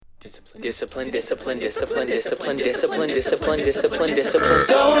Discipline. Stoners!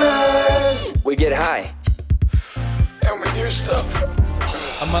 We get high. And we do stuff.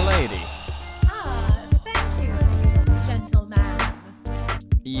 My lady. Thank you, gentleman.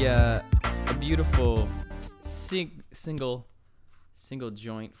 Yeah, a beautiful single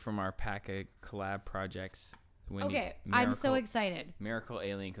joint from our pack of collab projects. Wendy, Okay, I'm so excited. Miracle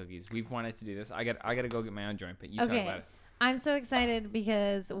Alien Cookies. We've wanted to do this. I gotta go get my own joint, but you talk about it. I'm so excited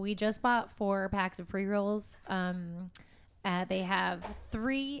because we just bought 4 packs of pre-rolls. They have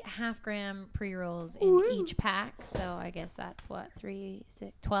 3 half-gram pre-rolls in each pack. So I guess that's what, 3,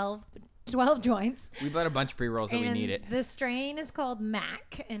 6, 12 joints. We bought a bunch of pre-rolls that we needed. The strain is called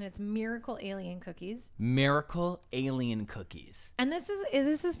Mac, and it's Miracle Alien Cookies. Miracle Alien Cookies. And this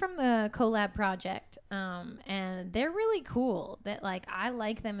is from the collab project, and they're really cool. That I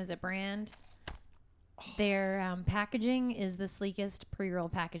like them as a brand. Their packaging is the sleekest pre-roll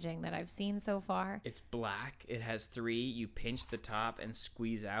packaging that I've seen so far. It's black. It has 3. You pinch the top and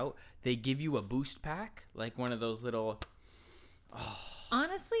squeeze out. They give you a boost pack, like one of those little.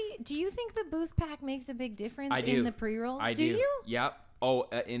 Honestly, do you think the boost pack makes a big difference I do. in the pre-rolls? I do. You? Yep.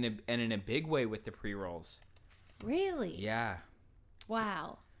 In a big way with the pre-rolls. Really? Yeah.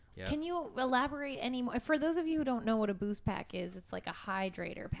 Wow. Yep. Can you elaborate any more? For those of you who don't know what a boost pack is, it's like a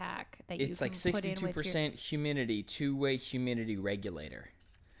hydrator pack that you can It's like put in with 62% humidity, 2-way humidity regulator.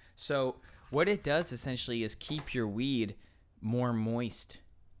 So what it does essentially is keep your weed more moist,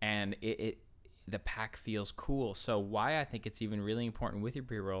 and the pack feels cool. So why I think it's even really important with your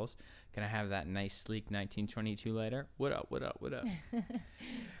pre-rolls, gonna have that nice sleek 1922 lighter. What up?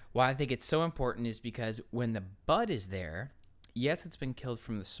 Why I think it's so important is because when the bud is there, yes, it's been killed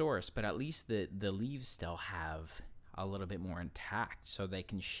from the source, but at least the leaves still have a little bit more intact, so they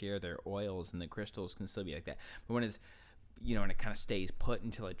can share their oils and the crystals can still be like that. But when it's, and it kind of stays put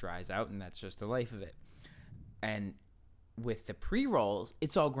until it dries out, and that's just the life of it. And with the pre-rolls,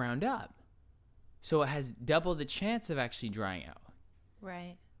 it's all ground up, so it has double the chance of actually drying out.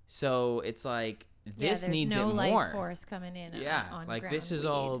 Right. So it's like this needs no it more. life force coming in. Yeah, on like ground this is weed.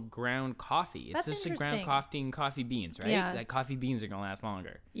 all ground coffee. It's That's just a ground coffee beans, right? Yeah. Like coffee beans are gonna last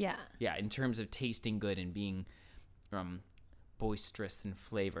longer. Yeah. Yeah, in terms of tasting good and being boisterous in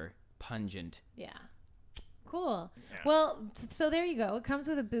flavor, pungent. Yeah. Cool. Yeah. Well, so there you go. It comes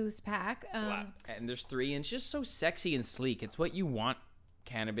with a boost pack. And there's 3, and it's just so sexy and sleek. It's what you want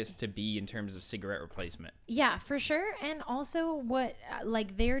cannabis to be in terms of cigarette replacement. Yeah, for sure. And also what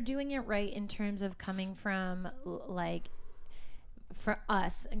they're doing it right in terms of coming from for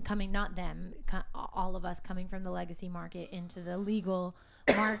us and coming, not them, all of us coming from the legacy market into the legal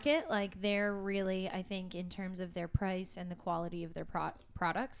market. They're really, I think, in terms of their price and the quality of their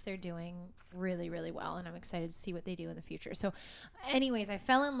products, they're doing really, really well, and I'm excited to see what they do in the future. So anyways, I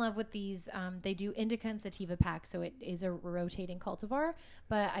fell in love with these. They do indica and sativa packs, so it is a rotating cultivar,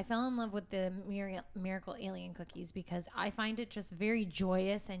 but I fell in love with the Miracle Alien Cookies because I find it just very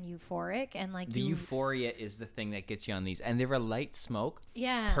joyous and euphoric, and the euphoria is the thing that gets you on these, and they're a light smoke.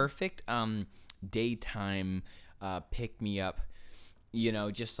 Yeah. Perfect daytime pick me up.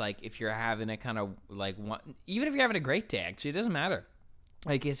 Just like if you're having a kind of even if you're having a great day, actually, it doesn't matter.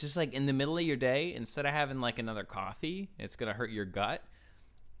 It's just in the middle of your day, instead of having another coffee, it's going to hurt your gut.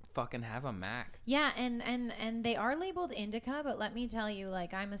 Fucking have a Mac. Yeah, and they are labeled indica, but let me tell you,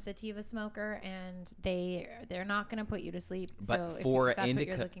 I'm a sativa smoker, and they're not going to put you to sleep. But so for if that's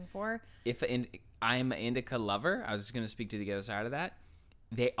indica, what you're looking for. I'm an indica lover, I was just going to speak to the other side of that.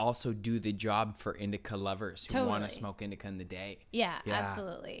 They also do the job for indica lovers who want to smoke indica in the day. Yeah,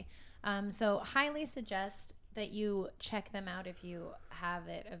 absolutely. So highly suggest that you check them out if you have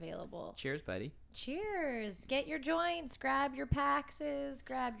it available. Cheers, buddy. Cheers. Get your joints, grab your Paxes,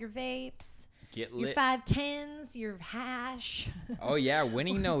 grab your vapes. Get lit. Your 510s, your hash. Oh, yeah.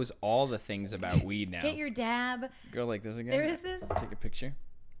 Winnie knows all the things about weed now. Get your dab. Go like this again. There is this. Take a picture.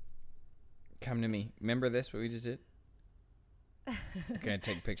 Come to me. Remember this, what we just did? Okay,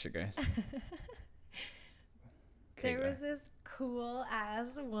 take a picture, guys. There was this cool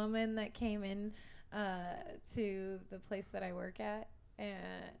ass woman that came in to the place that I work at,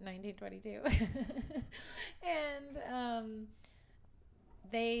 1922, and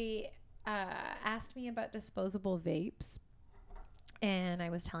they asked me about disposable vapes, and I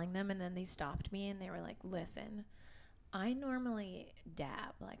was telling them, and then they stopped me, and they were like, "Listen, I normally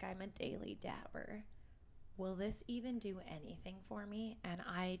dab, I'm a daily dabber. Will this even do anything for me?" And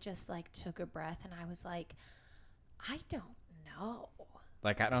I just took a breath, and I was like, I don't know.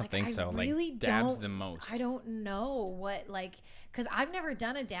 I don't think so. Really dab's the most. I don't know what, because I've never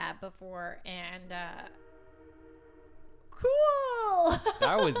done a dab before, and cool.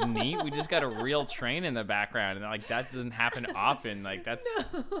 That was neat. We just got a real train in the background, and like that doesn't happen often. Like that's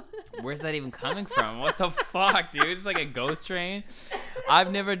where's that even coming from? What the fuck, dude? It's like a ghost train.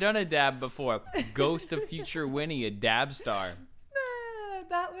 I've never done a dab before. Ghost of Future Winnie, a dab star.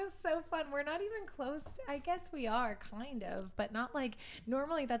 That was so fun. We're not even close. I guess we are, kind of, but not like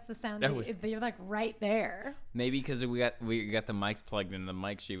normally. That's the sound. You're like right there. Maybe because we got the mics plugged in. The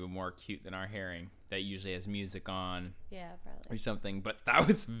mics are even more cute than our hearing. That usually has music on. Yeah, probably. Or something. But that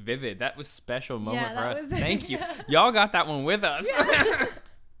was vivid. That was a special moment for us. Was, Thank you. Y'all got that one with us. Yeah.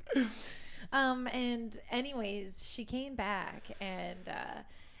 And anyways, she came back and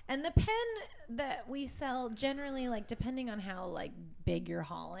the pen that we sell generally, like depending on how like big you're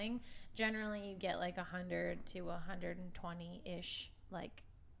hauling, generally you get like 100 to 120 ish like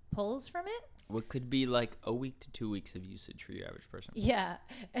pulls from it. What could be like a week to 2 weeks of usage for your average person. Yeah.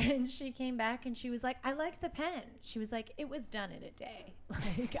 And she came back and she was like, I like the pen. She was like, it was done in a day.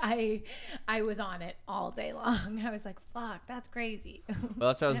 Like I was on it all day long. I was like, fuck, that's crazy. Well,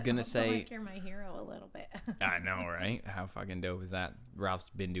 that's what I was going to say. Like you're my hero a little bit. I know, right? How fucking dope is that? Ralph's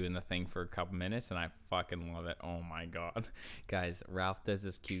been doing the thing for a couple minutes and I fucking love it. Oh my God. Guys, Ralph does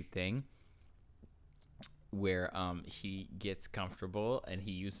this cute thing where he gets comfortable and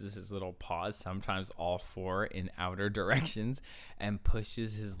he uses his little paws, sometimes all four in outer directions, and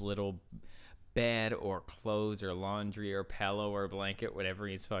pushes his little bed or clothes or laundry or pillow or blanket, whatever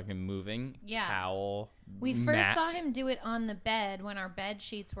he's fucking moving. Yeah. Towel. We first mat. saw him do it on the bed when our bed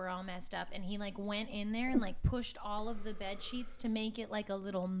sheets were all messed up, and he like went in there and like pushed all of the bed sheets to make it like a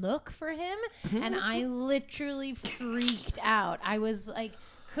little nook for him. And I literally freaked out. I was like,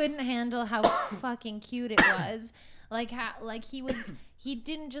 couldn't handle how fucking cute it was. Like how he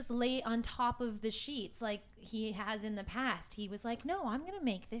didn't just lay on top of the sheets like he has in the past. He was like, no, I'm gonna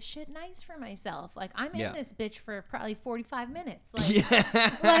make this shit nice for myself. Like I'm in this bitch for probably 45 minutes. Like,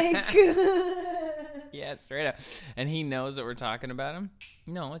 like yeah, straight up. And he knows that we're talking about him.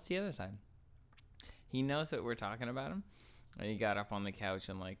 No, it's the other side. He knows that we're talking about him. And he got up on the couch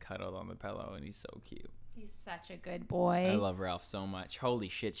and like cuddled on the pillow, and he's so cute. He's such a good boy. I love Ralph so much. Holy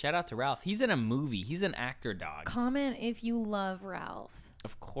shit. Shout out to Ralph. He's in a movie. He's an actor dog. Comment if you love Ralph.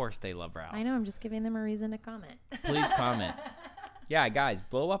 Of course they love Ralph. I know. I'm just giving them a reason to comment. Please comment. Yeah, guys,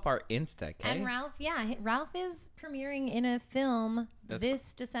 blow up our Insta, okay? And Ralph is premiering in a film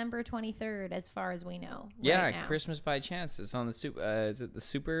this December 23rd, as far as we know. Yeah, right now. Christmas by Chance. It's on the Super. Is it the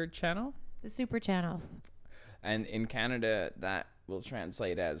Super Channel? The Super Channel. And in Canada, that will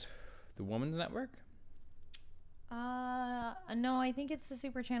translate as the Woman's Network. No, I think it's the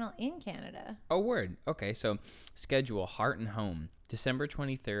Super Channel in Canada. Oh, word. Okay, so schedule Heart and Home, December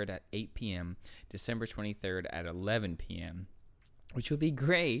 23rd at 8 p.m., December 23rd at 11 p.m., which will be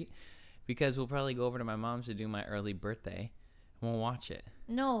great because we'll probably go over to my mom's to do my early birthday and we'll watch it.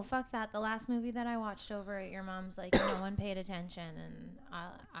 No, fuck that. The last movie that I watched over at your mom's, like, no one paid attention, and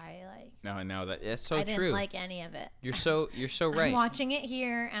I like... No, I know that. It's so true. I didn't like any of it. You're so right. I'm watching it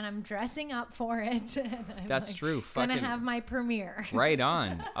here, and I'm dressing up for it. And I'm That's true. Gonna have my premiere. Right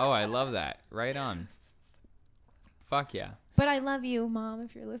on. Oh, I love that. Right on. Fuck yeah. But I love you, Mom,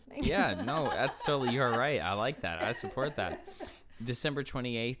 if you're listening. Yeah, no, that's totally, you're right. I like that. I support that. December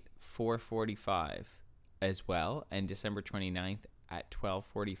 28th, 4:45 as well, and December 29th at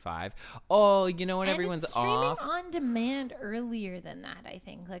 12:45. Oh, you know when and everyone's it's streaming off? on demand earlier than that, I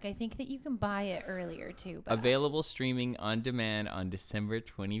think. Like, I think that you can buy it earlier, too. But Available streaming on demand on December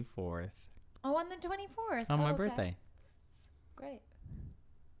 24th. Oh, on the 24th. On my okay. birthday. Great.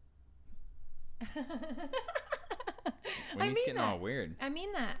 When he's getting all weird. I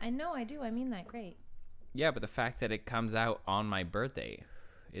mean that. I know I do. I mean that. Great. Yeah, but the fact that it comes out on my birthday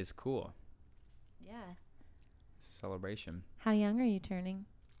is cool. Yeah. It's a celebration. How young are you turning?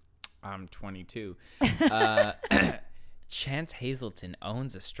 I'm 22. Chance Hazelton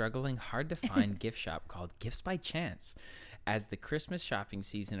owns a struggling, hard-to-find gift shop called Gifts by Chance. As the Christmas shopping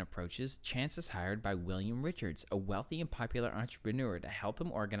season approaches, Chance is hired by William Richards, a wealthy and popular entrepreneur, to help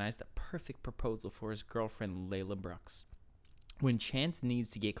him organize the perfect proposal for his girlfriend, Layla Brooks. When Chance needs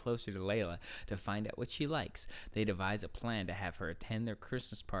to get closer to Layla to find out what she likes, they devise a plan to have her attend their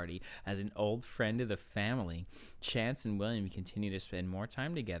Christmas party as an old friend of the family. Chance and William continue to spend more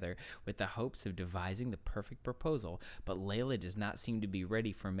time together with the hopes of devising the perfect proposal, but Layla does not seem to be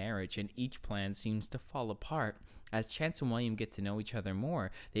ready for marriage, and each plan seems to fall apart. As Chance and William get to know each other more,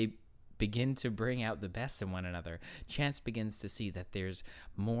 they begin to bring out the best in one another. Chance begins to see that there's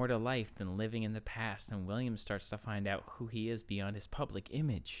more to life than living in the past, and William starts to find out who he is beyond his public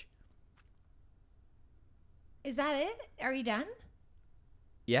image. Is that it? Are you done?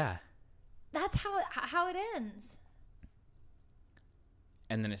 Yeah. That's how it ends.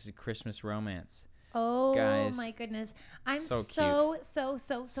 And then it's a Christmas romance. Oh Guys, my goodness. I'm so so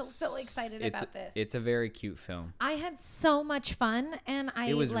excited about this. It's a very cute film. I had so much fun, and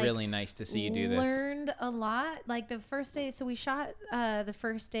It was really nice to see you do this. Learned a lot. Like the first day, so we shot the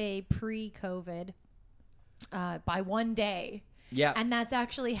first day pre-COVID by one day. Yeah. And that's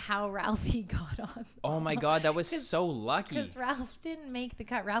actually how Ralphie got on. Oh my God, that was so lucky. Because Ralph didn't make the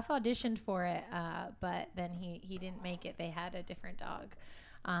cut. Ralph auditioned for it, but then he didn't make it. They had a different dog.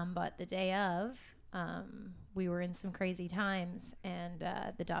 But the day of, we were in some crazy times, and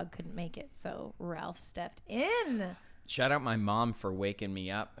the dog couldn't make it. So Ralph stepped in. Shout out my mom for waking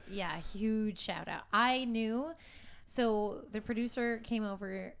me up. Yeah, huge shout out. I knew. So the producer came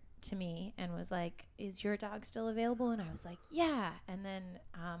over to me and was like, "Is your dog still available?" And I was like, "Yeah." And then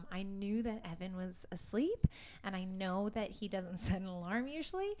I knew that Evan was asleep, and I know that he doesn't set an alarm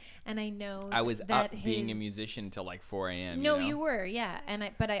usually, and I know I was that up being a musician till like 4 a.m. No, you were, yeah.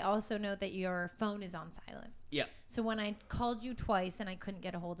 But I also know that your phone is on silent. Yeah. So when I called you twice and I couldn't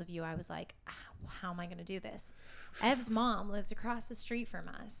get a hold of you, I was like, how am I going to do this? Ev's mom lives across the street from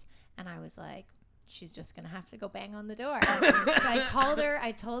us, and I was like, she's just going to have to go bang on the door. So I called her.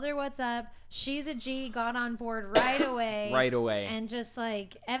 I told her what's up. She's a G, got on board right away. Right away. And just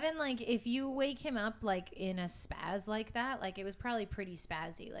like, Evan, like, if you wake him up, like, in a spaz like that, like, it was probably pretty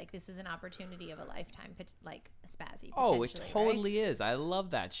spazzy. Like, this is an opportunity of a lifetime, like, a spazzy, Oh, it totally is. I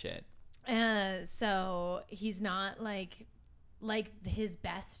love that shit. So he's not, like his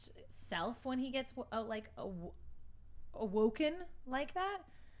best self when he gets, awoken like that.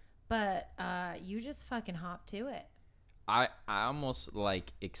 But you just fucking hop to it. I almost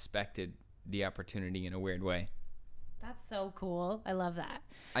like expected the opportunity in a weird way. That's so cool. I love that.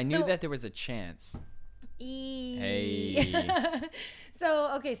 I knew that there was a chance. Hey.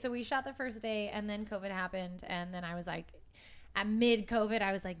 So we shot the first day, and then COVID happened, and then I was like, at mid-COVID,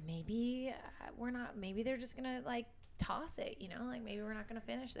 I was like, maybe maybe they're just gonna like toss it, you know, like maybe we're not gonna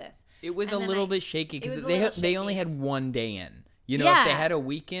finish this. It was and a little bit shaky because they only had one day in. You know, Yeah. if they had a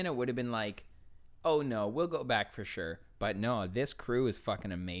weekend, it would have been like, oh no, we'll go back for sure. But no, this crew is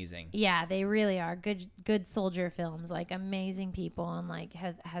fucking amazing. Yeah, they really are good soldier films, like amazing people, and like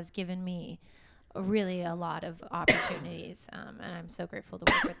has given me really a lot of opportunities, and I'm so grateful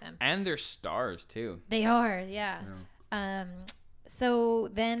to work with them. And they're stars too. They are, yeah. So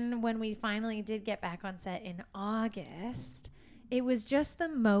then when we finally did get back on set in August, it was just the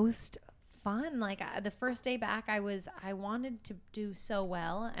most fun. Like the first day back, I wanted to do so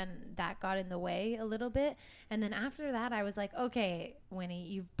well, and that got in the way a little bit. And then after that, I was like, okay, Winnie,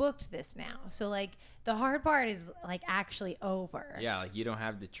 you've booked this now. So like the hard part is like actually over. Yeah, like you don't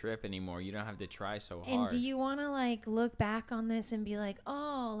have the trip anymore. You don't have to try so hard. And do you want to like look back on this and be like,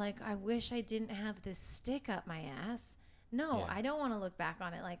 oh, like I wish I didn't have this stick up my ass? No, Yeah. I don't want to look back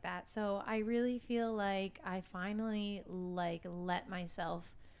on it like that. So I really feel like I finally like let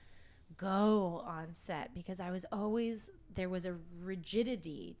myself go on set, because there was a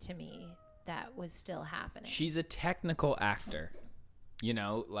rigidity to me that was still happening. She's a technical actor, you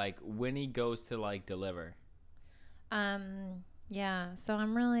know, like when he goes to like deliver. Yeah, so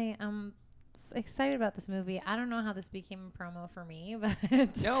I'm excited about this movie. I don't know how this became a promo for me, but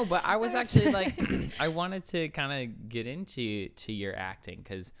No, but I was actually like, I wanted to kind of get into your acting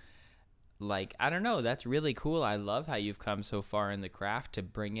because, like, I don't know, that's really cool. I love how you've come so far in the craft to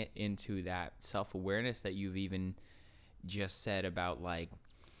bring it into that self-awareness that you've even just said about, like,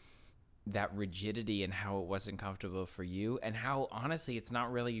 that rigidity and how it wasn't comfortable for you, and how, honestly, it's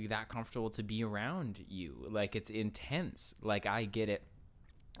not really that comfortable to be around you. Like, it's intense. Like, I get it,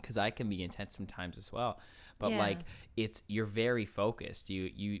 because I can be intense sometimes as well. But, Yeah. like, you're very focused.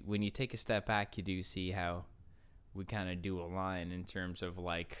 You when you take a step back, you do see how we kind of do a line in terms of,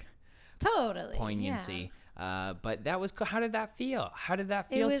 like, totally poignancy. Yeah. But that was, how did that feel? How did that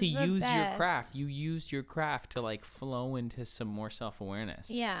It feel was to the use your best. craft? You used your craft to like flow into some more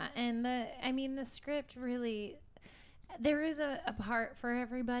self-awareness. Yeah, and the script really, there is a part for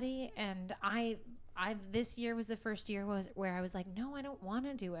everybody, and this year was the first year where I was like, no, I don't want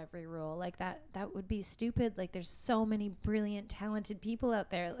to do every role. Like that would be stupid. Like there's so many brilliant, talented people out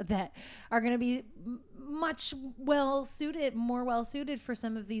there that are going to be more well suited for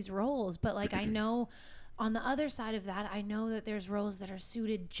some of these roles. But like, I know on the other side of that, I know that there's roles that are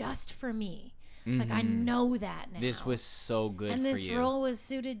suited just for me. Like I know that now. This was so good and for this you. role was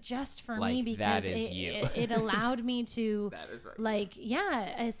suited just for Like, me because that is you. it allowed me to That is right. like,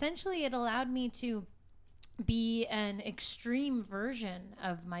 yeah, essentially it allowed me to be an extreme version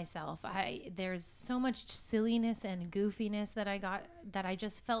of myself. There's so much silliness and goofiness that I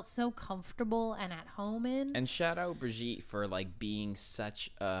just felt so comfortable and at home in. And shout out Brigitte for like being such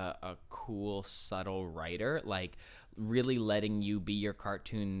a cool, subtle writer, like really letting you be your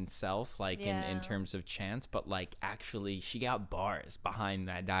cartoon self, like in terms of chance, but like actually she got bars behind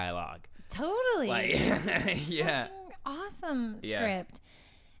that dialogue. Totally. Like, yeah. Awesome Yeah. script.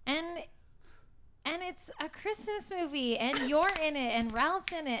 And it's a Christmas movie, and you're in it, and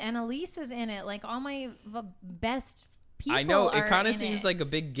Ralph's in it, and Elisa's in it. Like all my best people. I know, are it kind in of seems it. like a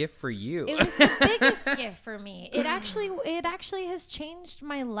big gift for you. It was the biggest gift for me. It actually has changed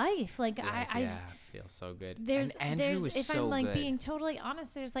my life. Like I feels so good. there's and Andrew is if so I'm like good. being totally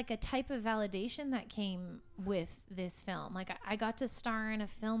honest, there's like a type of validation that came with this film. Like I got to star in a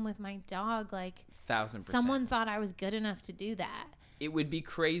film with my dog. Like 1,000%. someone thought I was good enough to do that. It would be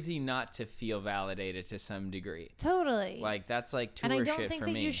crazy not to feel validated to some degree. Totally. Like that's like tour And I shit don't think for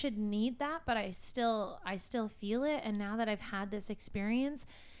that me. you should need that, but I still feel it. And now that I've had this experience,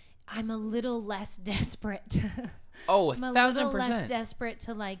 I'm a little less desperate. Oh, I'm a little less 1,000%. desperate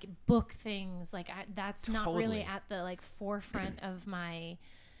to like book things. Like that's not really Totally. at the like forefront of my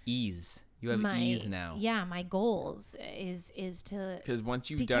Ease. You have my ease now. Yeah, my goals is to Because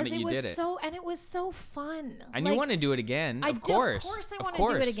once you've because done it, you was did it. so and it was so fun. And Like, you want to do it again, of course. Of course I Of want to do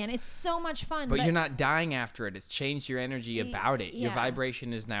course. it again. It's so much fun. But you're not dying after it. It's changed your energy about it. Your yeah.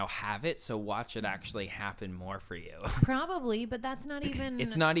 vibration is now have it, so watch it actually happen more for you. probably, but that's not even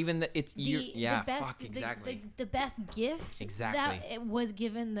It's not even that it's the, you. Yeah, the best, fuck, exactly. the best gift Exactly. that it was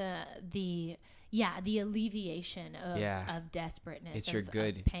given the alleviation of desperateness, It's your of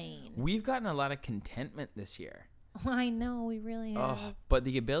good. pain. We've gotten a lot of contentment this year. I know we really have. Oh, but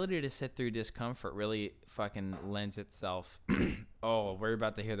the ability to sit through discomfort really fucking lends itself. Oh, we're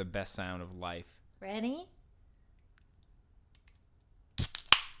about to hear the best sound of life. Ready?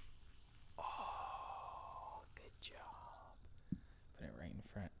 Oh, good job. Put it right in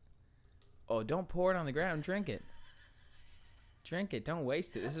front. Oh, don't pour it on the ground. Drink it. Drink it. Don't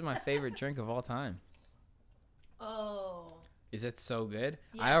waste it. This is my favorite drink of all time. Oh. Is it so good?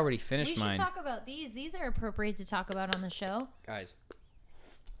 Yeah. I already finished We should mine. talk about these. These are appropriate to talk about on the show. Guys,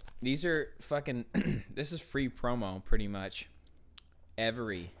 these are fucking... This is free promo, pretty much.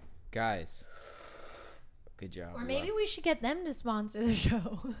 Guys. Good job. Or maybe we should get them to sponsor the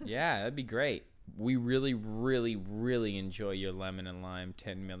show. Yeah, that'd be great. We really, really, really enjoy your lemon and lime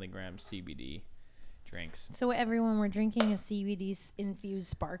 10 milligram CBD drinks. So everyone, we're drinking a CBD infused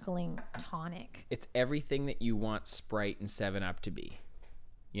sparkling tonic. It's everything that you want Sprite and 7-Up to be.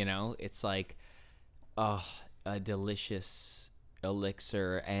 You know, it's like a delicious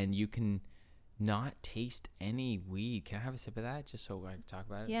elixir, and you can not taste any weed. Can I have a sip of that just so I can talk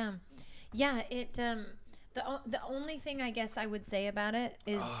about it? Yeah. It the only thing I guess I would say about it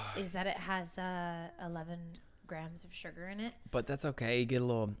is that it has 11 grams of sugar in it. But that's okay. You get a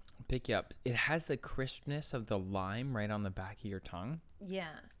little pick you up. It has the crispness of the lime right on the back of your tongue. Yeah.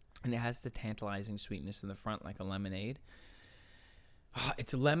 And it has the tantalizing sweetness in the front like a lemonade.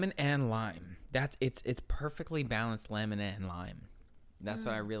 It's lemon and lime. It's perfectly balanced lemon and lime. That's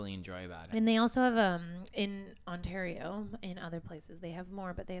what I really enjoy about it. And they also have in Ontario, in other places they have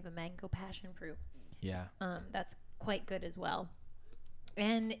more, but they have a mango passion fruit. Yeah. That's quite good as well.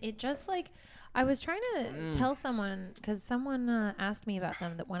 And it just like I was trying to tell someone, because someone asked me about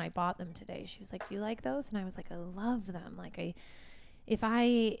them that when I bought them today. She was like, "Do you like those?" And I was like, "I love them." Like if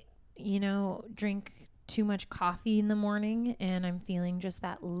I drink too much coffee in the morning and I'm feeling just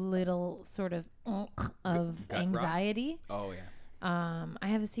that little sort of of Gut anxiety. Oh yeah. I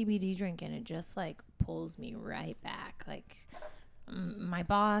have a CBD drink and it just like pulls me right back. Like my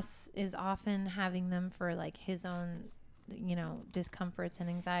boss is often having them for like his own, discomforts and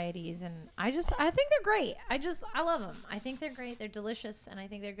anxieties. And I think they're great. I love them. I think they're great. They're delicious and I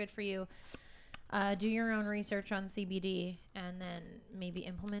think they're good for you. Do your own research on CBD and then maybe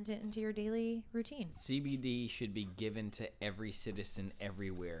implement it into your daily routine. CBD should be given to every citizen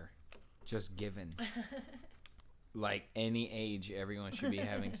everywhere. Just given. Like any age, everyone should be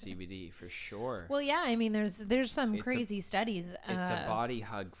having CBD for sure. Well, yeah, I mean, there's some crazy studies. It's a body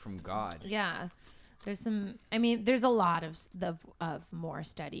hug from God. Yeah, there's a lot of more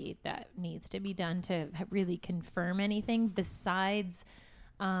study that needs to be done to really confirm anything besides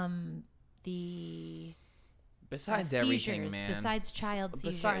the Besides seizures, everything, man. besides child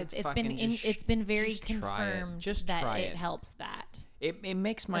seizures. Besides It's fucking it's been very just try it. confirmed Just that try it it. helps that. It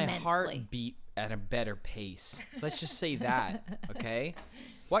makes my Immensely. heart beat at a better pace. Let's just say that, okay?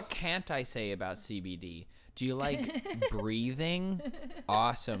 What can't I say about CBD? Do you like breathing?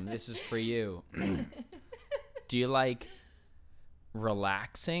 Awesome. This is for you. Do you like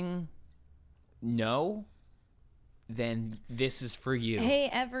relaxing? No? Then this is for you. Hey,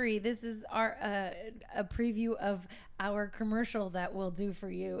 Every, this is our a preview of our commercial that we'll do for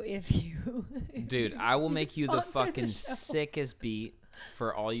you if you. Dude, I will make you the sponsor fucking show. sickest beat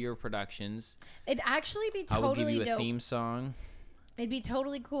for all your productions. It'd actually be I will totally give you a dope. theme song. It'd be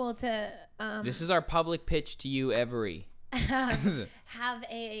totally cool to This is our public pitch to you, Every. have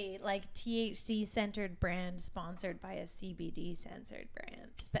a like THC centered brand sponsored by a CBD censored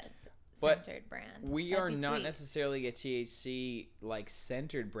brand. Centered brand. We That'd are be not sweet. necessarily a THC like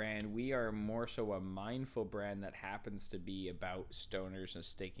centered brand. We are more so a mindful brand that happens to be about stoners and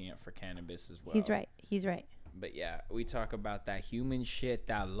staking up for cannabis as well. He's right. He's right. But yeah, we talk about that human shit,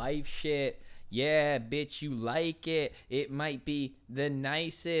 that life shit. Yeah, bitch, you like it. It might be the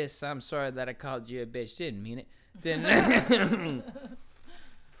nicest. I'm sorry that I called you a bitch. Didn't mean it. Didn't.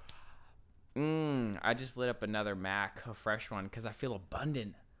 I just lit up another Mac, a fresh one, because I feel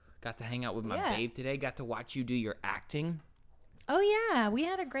abundant. Got to hang out with my Yeah. babe today. Got to watch you do your acting. Oh yeah, we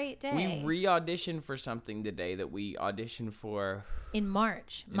had a great day We re-auditioned for something today that we auditioned for. in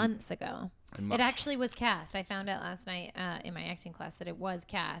March, months ago. in It actually was cast. I found out last night in my acting class that it was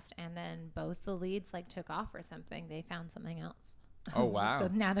cast, and then both the leads like took off or something. They found something else. Oh, wow. So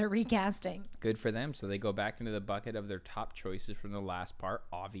now they're recasting. Good for them. So they go back into the bucket of their top choices from the last part.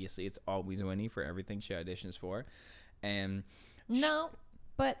 Obviously, it's always Winnie for everything she auditions for. And No,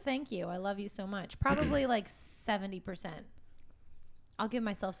 but thank you. I love you so much. Probably like 70%. I'll give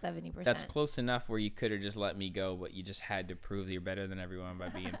myself 70%. that's close enough where you could have just let me go, but you just had to prove that you're better than everyone by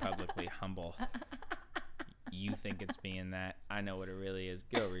being publicly humble. You think it's being that. I know what it really is.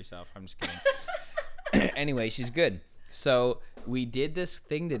 Get over yourself. I'm just kidding. Anyway, she's good. So we did this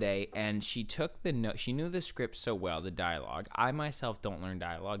thing today, and she took the note. She knew the script so well, the dialogue. I myself don't learn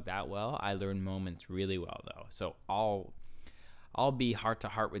dialogue that well. I learn moments really well, though. So I'll be heart to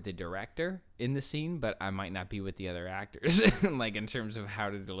heart with the director in the scene, but I might not be with the other actors, like in terms of how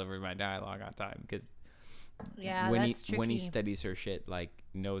to deliver my dialogue on time. Because yeah, that's tricky. when he studies her shit, like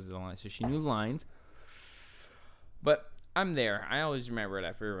knows the lines, so she knew lines. But I'm there. I always remember it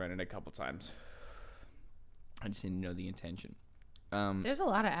after we run it a couple times. I just didn't know the intention. There's a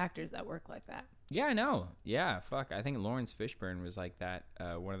lot of actors that work like that. Yeah, I know. Yeah, fuck. I think Lawrence Fishburne was like that.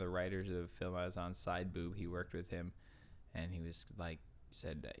 One of the writers of the film I was on, Side Boob, he worked with him, and he was like,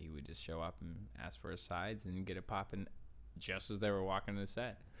 said that he would just show up and ask for his sides and get it popping just as they were walking to the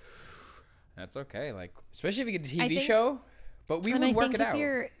set. That's okay. Like, especially if you get a TV show. But we would work it out.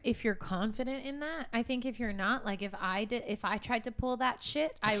 If you're confident in that, I think if you're not, like if I tried to pull that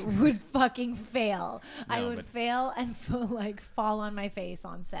shit, I would fucking fail. I would fail and fall on my face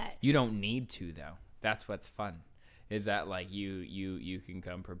on set. You don't need to though. That's what's fun. Is that like you can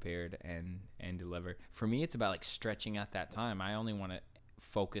come prepared and deliver. For me, it's about like stretching out that time. I only want to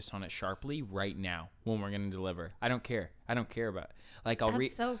focus on it sharply right now when we're gonna deliver. I don't care. I don't care about like I'll read.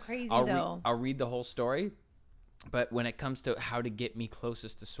 That's so crazy I'll read the whole story. But when it comes to how to get me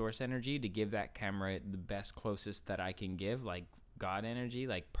closest to source energy, to give that camera the best closest that I can give, like God energy,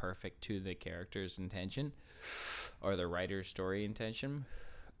 like perfect to the character's intention or the writer's story intention,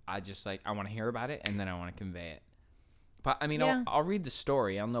 I just like, I want to hear about it and then I want to convey it. But I mean, Yeah. I'll read the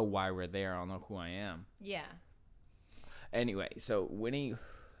story. I'll know why we're there. I'll know who I am. Yeah. Anyway, so Winnie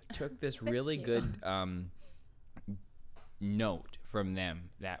took this really you. good note from them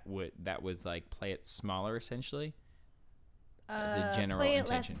that was like play it smaller essentially. The general play it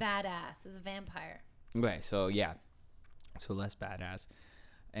intention. less badass as a vampire. Okay, so yeah, so less badass,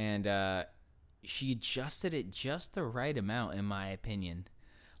 and she adjusted it just the right amount, in my opinion.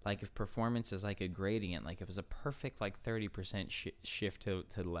 Like if performance is like a gradient, like it was a perfect like 30% shift to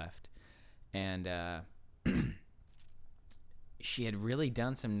the left, and she had really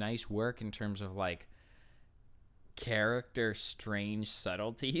done some nice work in terms of like character strange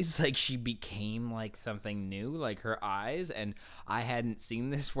subtleties. Like she became like something new, like her eyes, and I hadn't seen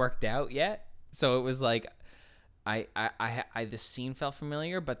this worked out yet, so it was like I the scene felt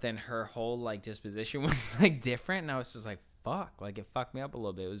familiar, but then her whole like disposition was like different, and I was just like fuck, like it fucked me up a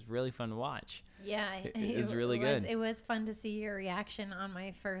little bit. It was really fun to watch. Yeah, it was really good. It was fun to see your reaction on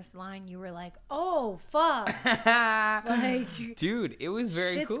my first line. You were like, "Oh fuck!" like, dude, it was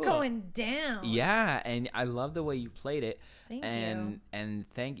very shit's cool. going down. Yeah, and I love the way you played it. Thank and you. And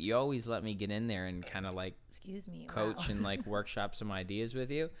thank you. Always let me get in there and kind of like Excuse me. coach wow. and like workshop some ideas with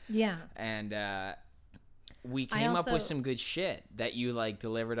you. Yeah. And we came up with some good shit that you like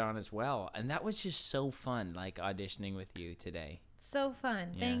delivered on as well, and that was just so fun, like auditioning with you today. So fun.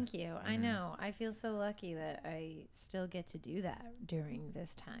 Yeah. Thank you. I know. I feel so lucky that I still get to do that during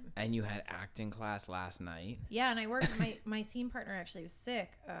this time. And you had acting class last night. Yeah, and I worked. My scene partner actually was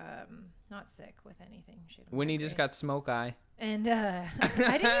sick. Not sick with anything. She had a Winnie just migraine. got smoke eye. And I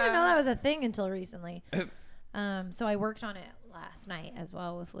didn't even know that was a thing until recently. So I worked on it last night as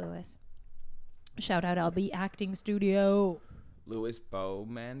well with Lewis. Shout out LB Acting Studio. Louis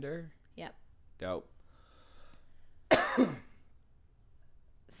Bowmander. Yep. Dope.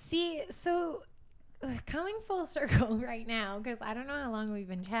 See, so coming full circle right now, because I don't know how long we've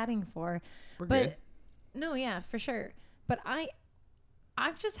been chatting for. We're but good. No, yeah, for sure. But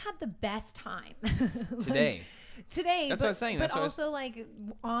I've just had the best time. Today. Today, That's but, what I was saying. But That's what I was- also, like,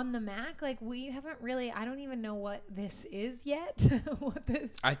 on the Mac, like, we haven't really, I don't even know what this is yet. What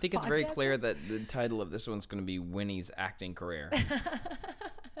this I think it's very podcast clear is. that the title of this one's going to be Winnie's acting career.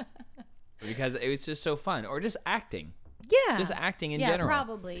 Because it was just so fun. Or just acting. Yeah. Just acting in yeah, general.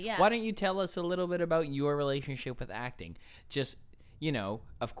 probably, yeah. Why don't you tell us a little bit about your relationship with acting? Just, you know,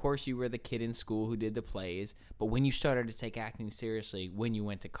 of course you were the kid in school who did the plays, but when you started to take acting seriously when you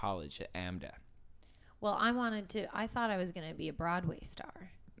went to college at AMDA. Well, I thought I was going to be a Broadway star.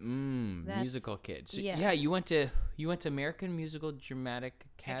 That's- Musical kids. yeah. Yeah, you went to American Musical Dramatic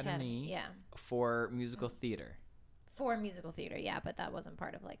Academy Yeah. for musical theater. For musical theater, yeah, but that wasn't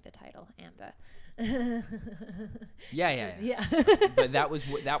part of, like, the title, AMDA. Yeah. But that was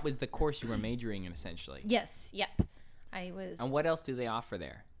the course you were majoring in essentially. Yes, yep. I And what else do they offer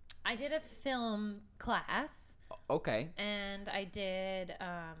there? I did a film class. Okay. And I did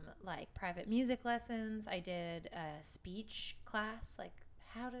like private music lessons. I did a speech class, like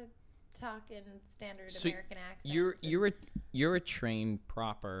how to talk in standard So American accents. You're a trained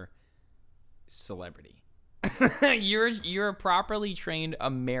proper celebrity. you're a properly trained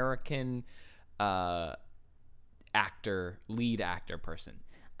American lead actor person.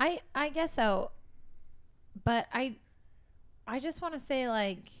 I guess so. But I just want to say,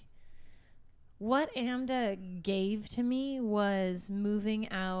 like, what AMDA gave to me was moving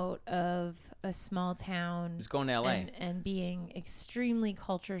out of a small town. Just going to LA. And being extremely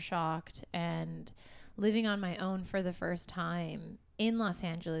culture shocked and living on my own for the first time in Los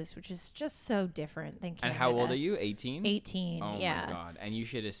Angeles, which is just so different than Canada. And how old are you? 18? 18, Oh yeah. my God. And you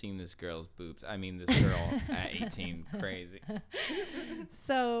should have seen this girl's boobs. I mean, this girl at 18. Crazy.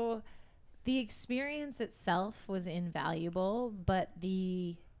 So the experience itself was invaluable, but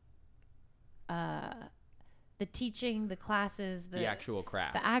the teaching, the classes, The actual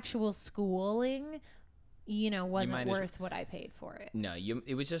craft. the actual schooling, wasn't might as- worth what I paid for it. No,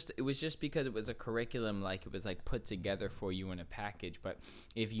 it was just because it was a curriculum, like it was like put together for you in a package. But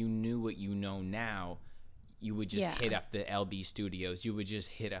if you knew what you know now, you would just Yeah. hit up the LB studios. You would just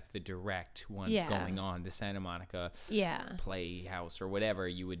hit up the direct ones Yeah. going on, the Santa Monica Yeah. Playhouse or whatever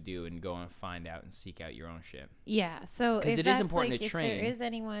you would do, and go and find out and seek out your own shit. Yeah. So 'Cause if it is that's important like, to if train. there is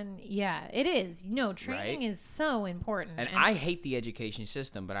anyone, yeah, it is. No, training Right? is so important. And I hate the education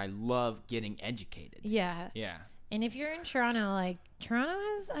system, but I love getting educated. yeah. Yeah. And if you're in Toronto, like Toronto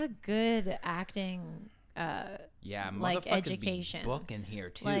has a good acting, Yeah, like, motherfuckers education. be booking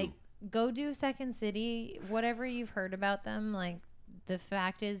here too. like go do Second City. Whatever you've heard about them, like the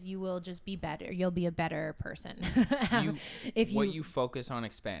fact is you will just be better. You'll be a better person if you. what you focus on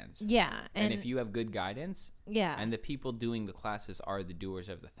expands. Yeah, And if you have good guidance, yeah, and the people doing the classes are the doers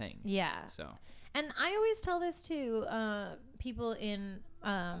of the thing. yeah. So And I always tell this to people in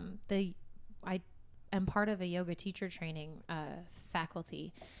I am part of a yoga teacher training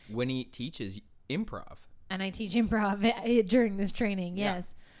faculty, Winnie teaches improv. and I teach improv during this training. Yeah.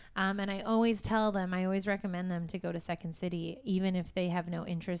 Yes. And I always tell them, I always recommend them to go to Second City, even if they have no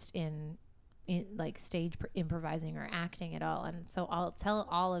interest in like stage improvising or acting at all. And so I'll tell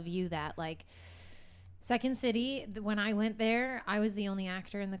all of you that, like, Second City, when I went there, I was the only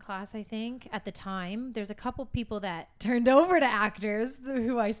actor in the class, I think, at the time. There's a couple people that turned over to actors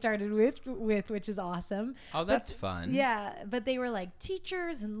who I started with, which is awesome. Oh, that's fun. Yeah, but they were like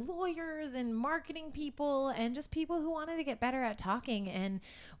teachers and lawyers and marketing people and just people who wanted to get better at talking. And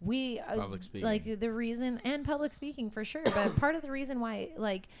we Public speaking. like the reason, and public speaking for sure, but part of the reason why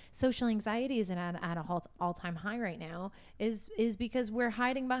like social anxiety is at a all-time high right now is because we're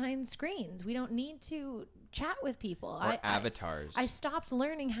hiding behind screens. We don't need to chat with people. Or avatars. I stopped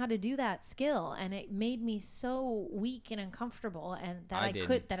learning how to do that skill, and it made me so weak and uncomfortable, and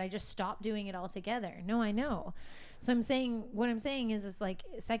that I just stopped doing it altogether. No, I know. So what I'm saying is like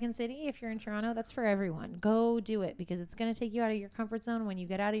Second City, if you're in Toronto, that's for everyone. Go do it, because it's going to take you out of your comfort zone. When you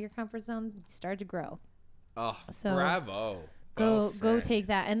get out of your comfort zone, you start to grow. Oh, So bravo. Go Well said. take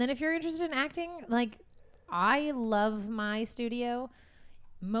that. And then if you're interested in acting, like I love my studio.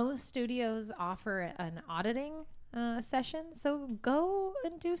 Most studios offer an auditing session, so go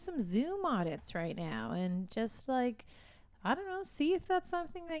and do some Zoom audits right now, and just like, I don't know, see if that's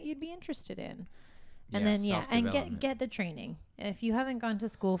something that you'd be interested in. And then and get the training. If you haven't gone to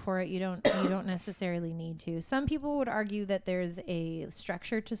school for it, you don't necessarily need to. Some people would argue that there's a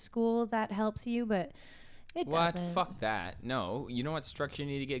structure to school that helps you, but it doesn't. Fuck that. No, you know what structure you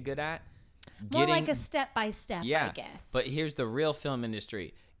need to get good at? More like a step by step, I guess. But here's the real film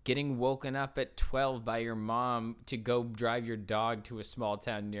industry. Getting woken up at 12 by your mom to go drive your dog to a small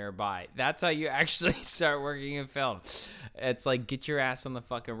town nearby. That's how you actually start working in film. It's like, get your ass on the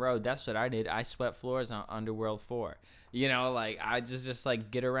fucking road. That's what I did. I swept floors on Underworld 4. You know, like, I just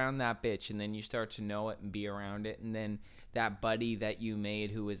like, get around that bitch, and then you start to know it and be around it. And then that buddy that you made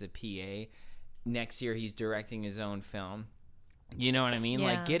who was a PA, next year he's directing his own film. You know what I mean? Yeah.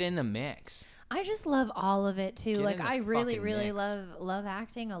 Like, get in the mix. I just love all of it too. Get like, in the I really, fucking really mix. love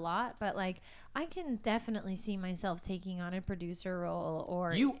acting a lot, but like, I can definitely see myself taking on a producer role,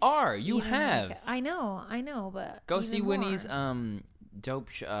 or You are. You even, have. like, I know, but Go even see more. Winnie's dope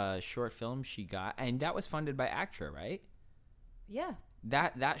short film she got, and that was funded by ACTRA, right? Yeah.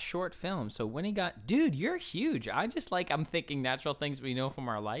 That short film. So Winnie got, dude, you're huge. I'm thinking natural things we know from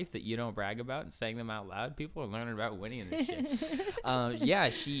our life that you don't brag about and saying them out loud. People are learning about Winnie and this shit.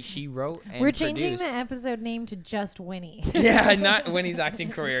 Yeah, she wrote and We're changing produced. the episode name to just Winnie. Yeah, not Winnie's acting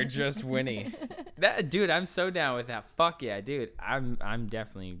career, just Winnie. That dude, I'm so down with that. Fuck yeah, dude. I'm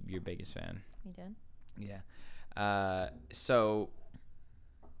definitely your biggest fan. You did? Yeah.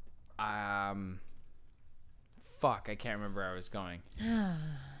 Fuck, I can't remember where I was going.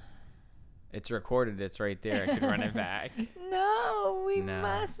 It's recorded. It's right there. I could run it back. No, we No.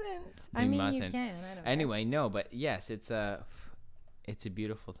 mustn't. We I mean, you mustn't. can. I don't know. Anyway, no, but yes, it's a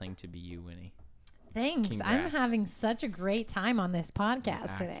beautiful thing to be you, Winnie. Thanks. I'm Congrats. having such a great time on this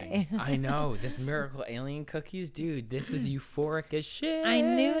podcast today. Acting. I know. This Miracle Alien Cookies, dude, this is euphoric as shit. I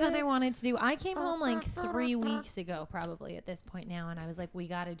knew that I wanted to do. I came home like 3 weeks ago, probably at this point now, and I was like, we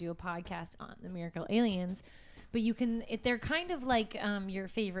got to do a podcast on the Miracle Aliens. But you can, they're kind of like your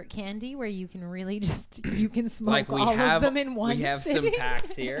favorite candy, where you can really just, you can smoke all of them in one We have sitting. some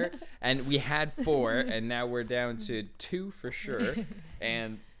packs here, and we had 4, and now we're down to 2 for sure.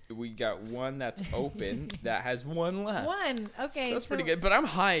 And we got one that's open that has 1 left. One. Okay. So that's pretty good. But I'm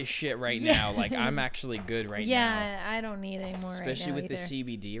high as shit right now. Like, I'm actually good right now. Yeah, I don't need any more Especially right now with the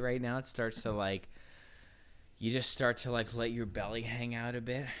CBD right now, it starts to like, you just start to like let your belly hang out a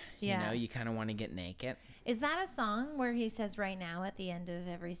bit. Yeah. You know, you kind of want to get naked. Is that a song where he says "right now" at the end of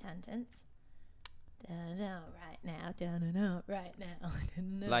every sentence? Da-da-da, right now, da-da-da, right now.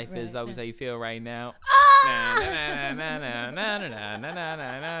 Da-da-da, Life right is always now. how you feel right now. Ah!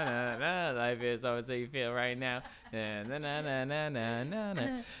 Life is always how you feel right now.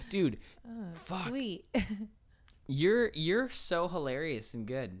 Dude, fuck. Sweet. You're so hilarious and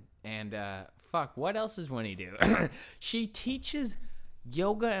good. And fuck, what else does Winnie do? She teaches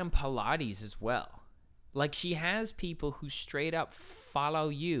yoga and Pilates as well. Like, she has people who straight up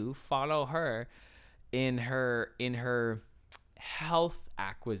follow her in her health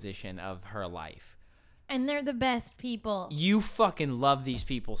acquisition of her life. And they're the best people. You fucking love these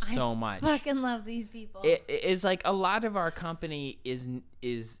people so much. Fucking love these people. It is like a lot of our company is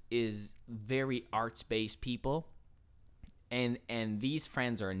very arts based people, and these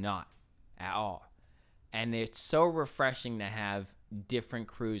friends are not at all. And it's so refreshing to have different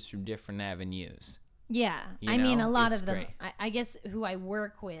crews from different avenues. Yeah. You I mean, know, a lot it's of them, great. I guess who I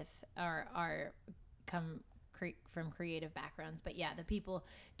work with are come from creative backgrounds. But yeah, the people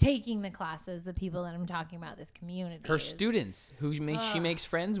taking the classes, the people that I'm talking about, this community. Her is- students who she makes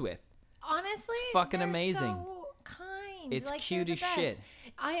friends with. Honestly, It's fucking they're amazing. So kind. It's like, cute they're as the shit. best.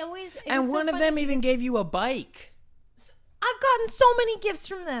 I always And one of them even gave you a bike. I've gotten so many gifts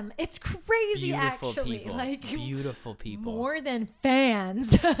from them. It's crazy, Beautiful actually. people. Like Beautiful people. more than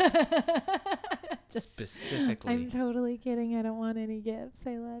fans. Just Specifically. I'm totally kidding. I don't want any gifts.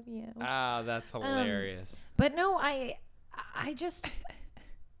 I love you. Ah, that's hilarious. But no, I just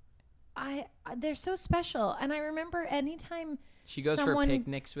they're so special. And I remember anytime She goes someone- for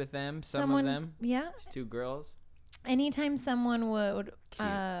picnics with them. Some someone, of them. yeah. It's 2 girls. Anytime someone would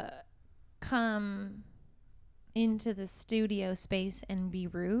Cute. come into the studio space and be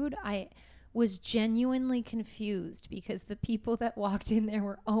rude, I was genuinely confused, because the people that walked in there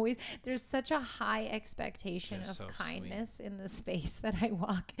were always, there's such a high expectation They're of so kindness in the space that I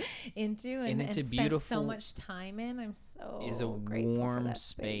walk into and it's a spend so beautiful- much time in. I'm so Is a grateful for warm that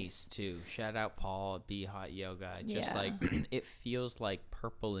space too. Shout out Paul at Be Hot Yoga. Just Yeah. like it feels like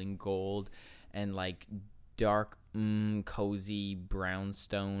purple and gold and like dark, cozy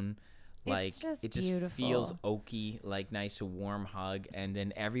brownstone. Like It's just it just beautiful. feels oaky, like nice warm hug, and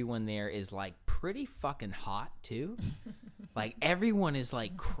then everyone there is like pretty fucking hot too. Like everyone is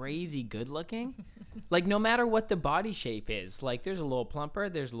like crazy good looking. Like no matter what the body shape is, like there's a little plumper,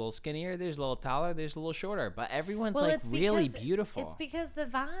 there's a little skinnier, there's a little taller, there's a little shorter, but everyone's Well, like it's really because- beautiful. It's because the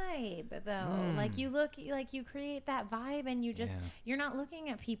vibe, though. Like you look, like you create that vibe, and you just Yeah. you're not looking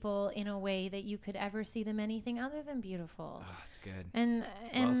at people in a way that you could ever see them anything other than beautiful. Oh, that's good. And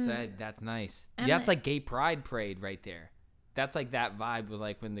Well said. That's nice. and That's the- like gay pride parade right there. That's like that vibe with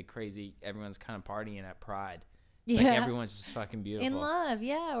like when the crazy everyone's kind of partying at Pride. It's yeah, like everyone's just fucking beautiful. in love,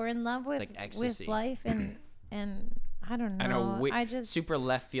 yeah, we're in love with like ecstasy. life, and I don't know. I know, I just super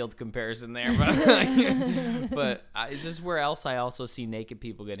left field comparison there, but but it's just where else I also see naked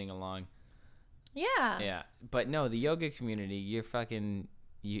people getting along. yeah. Yeah, but no, the yoga community, you're fucking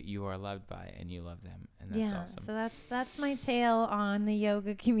you are loved by and you love them, and that's Yeah, awesome. so that's my tale on the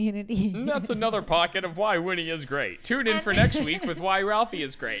yoga community. That's another pocket of why Winnie is great. Tune in for next week with why Ralphie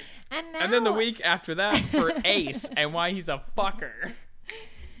is great. And now, And then the week after that for Ace and why he's a fucker.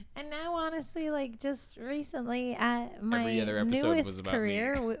 And now, honestly, like just recently at my Every other episode was newest about me.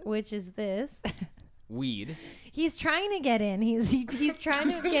 career, which is this, Weed. he's trying to get in. He's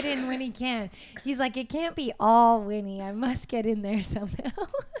trying to get in when he can. He's like, it can't be all Winnie. I must get in there somehow.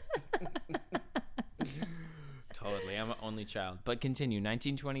 Totally. I'm an only child. But continue.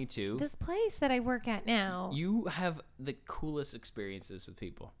 1922. This place that I work at now, You have the coolest experiences with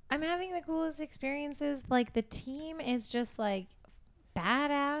people. I'm having the coolest experiences. Like the team is just like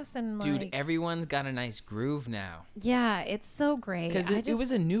badass and Dude, like everyone's got a nice groove now. yeah, it's so great. Because I it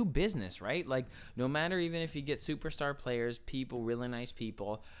was a new business, right? Like, no matter even if you get superstar players, people, really nice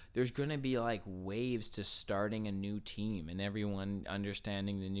people, there's going to be like waves to starting a new team and everyone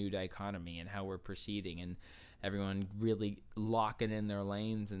understanding the new dichotomy and how we're proceeding and everyone really locking in their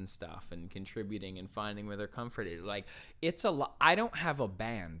lanes and stuff and contributing and finding where their comfort is. Like, it's a lot. I don't have a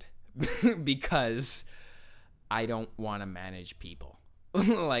band because I don't want to manage people.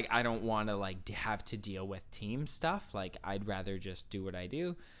 Like, I don't want to like have to deal with team stuff. Like, I'd rather just do what I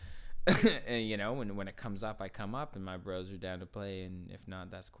do. And, you know, when it comes up, I come up and my bros are down to play. And if not,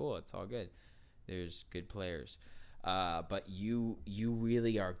 that's cool. It's all good. There's good players. But you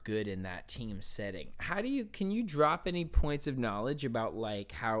really are good in that team setting. Can you drop any points of knowledge about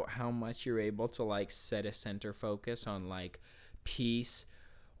like how much you're able to like set a center focus on like peace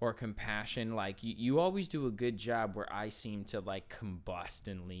or compassion? Like you always do a good job where I seem to like combust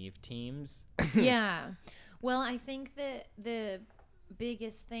and leave teams. yeah. Well, I think that the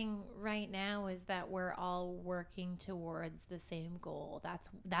biggest thing right now is that we're all working towards the same goal.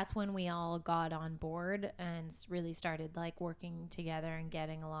 That's when we all got on board and really started like working together and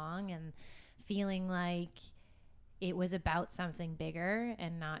getting along and feeling like it was about something bigger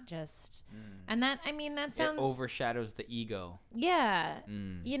and not just and that I mean that It sounds overshadows the ego. yeah,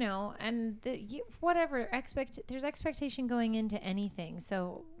 you know, and whatever there's expectation going into anything.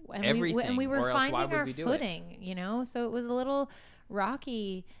 So and Everything, we or were else why finding would our we do it? footing, you know. So it was a little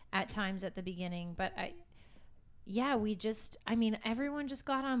rocky at times at the beginning, but everyone just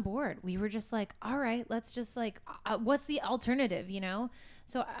got on board. We were just like, all right, let's just like, what's the alternative, you know?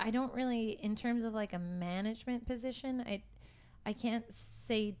 So I don't really, in terms of like a management position, I can't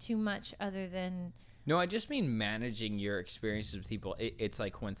say too much other than No, I just mean managing your experiences with people. It's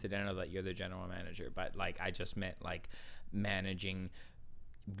like coincidental that you're the general manager, but like I just meant like managing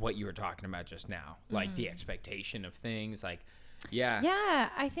what you were talking about just now, like the expectation of things. Like, yeah,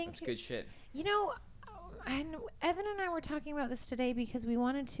 I think that's good shit. You know, and Evan and I were talking about this today because we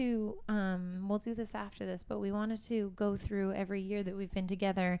wanted to, we'll do this after this, but we wanted to go through every year that we've been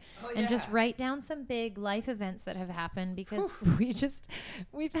together and just write down some big life events that have happened because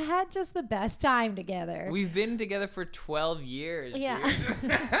we've had just the best time together. We've been together for 12 years, Yeah.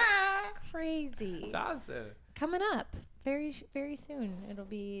 dude. Crazy. It's awesome. Coming up very, very soon. It'll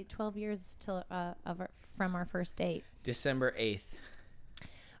be 12 years till from our first date. December 8th,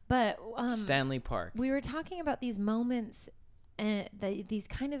 But Stanley Park. we were talking about these moments, these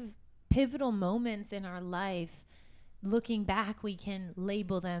kind of pivotal moments in our life. Looking back, we can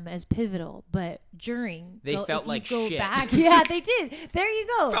label them as pivotal, but during They felt if you like go shit. back, yeah, they did. There you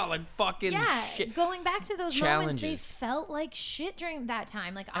go. Felt like fucking Yeah, shit. going back to those moments, they Challenges. felt like shit during that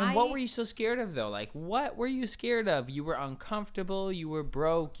time. Like And what were you so scared of though? Like, what were you scared of? You were uncomfortable. You were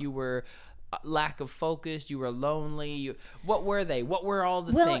broke. You were lack of focus, you were lonely. What were they? What were all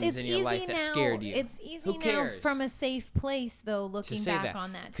the Well, things it's in your easy life that now. scared you? It's easy Who now cares? from a safe place, though, to looking say back that.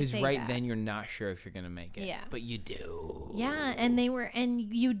 on that. Because Because right then you're not sure if you're going to make it. Yeah. But you do. Yeah, and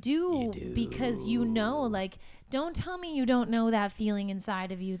you do because you know, like, don't tell me you don't know that feeling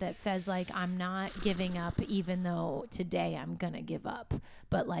inside of you that says, like, I'm not giving up, even though today I'm gonna give up,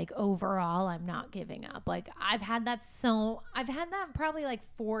 but like overall I'm not giving up. Like, I've had that probably like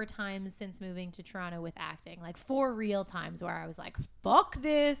 4 times since moving to Toronto with acting, like 4 real times where I was like, fuck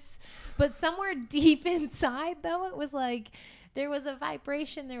this. But somewhere deep inside, though, it was like there was a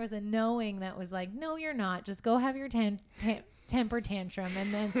vibration, there was a knowing that was like, no, you're not. Just go have your temper tantrum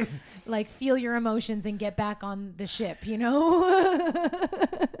and then like feel your emotions and get back on the ship, you know?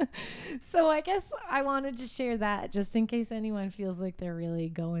 So I guess I wanted to share that just in case anyone feels like they're really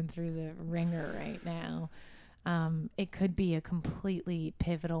going through the ringer right now. It could be a completely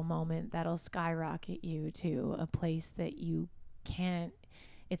pivotal moment that'll skyrocket you to a place that you can't,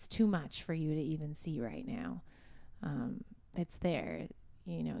 it's too much for you to even see right now. It's there,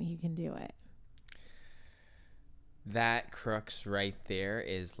 you know, you can do it. That crux right there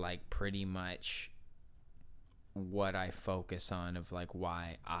is like pretty much what I focus on of like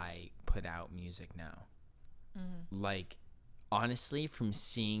why I put out music now. Like, honestly, from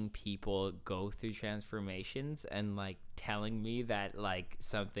seeing people go through transformations and like telling me that like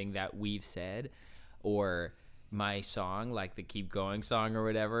something that we've said or my song, like the Keep Going song or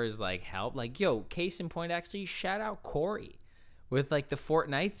whatever, is like help. Like, yo, case in point, actually, shout out Corey with like the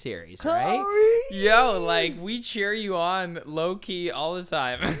Fortnite series, right? Yo, like we cheer you on low key all the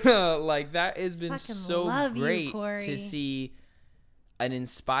time. Like that has been Fucking so love you, great Corey. to see an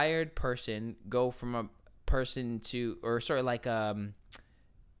inspired person go from a person to, or sort of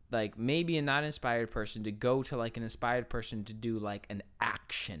like maybe a not inspired person to go to like an inspired person to do like an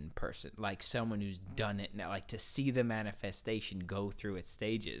action person, like someone who's done it now, like to see the manifestation go through its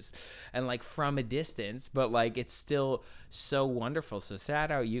stages and like from a distance, but like it's still so wonderful. So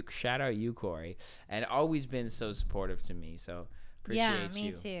shout out you, Corey, and always been so supportive to me. So appreciate you.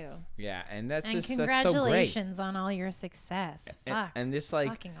 Me too. Yeah, and that's And just that's so great. congratulations on all your success. Fuck. And this like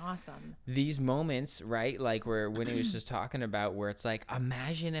fucking awesome. these moments, right? Like where Winnie was just talking about, where it's like,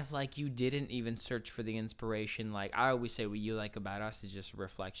 imagine if like you didn't even search for the inspiration. Like I always say, what you like about us is just a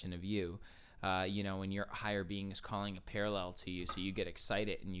reflection of you. You know, when your higher being is calling a parallel to you, so you get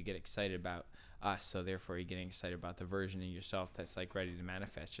excited and you get excited about us. So therefore, you're getting excited about the version of yourself that's like ready to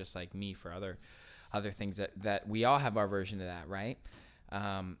manifest, just like me for other things that we all have our version of that, right?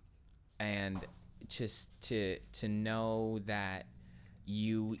 And just to know that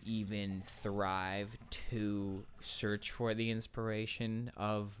you even thrive to search for the inspiration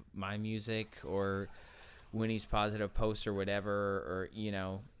of my music or Winnie's positive posts or whatever, or you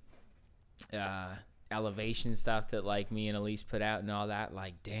know, elevation stuff that like me and Elise put out and all that,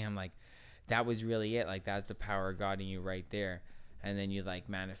 like damn, like that was really it. Like that's the power of God in you right there. And then you like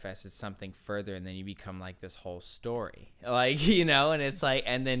manifested something further, and then you become like this whole story, like, you know, and it's like,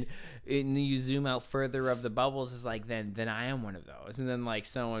 and then you zoom out further of the bubbles, is like, then I am one of those. And then like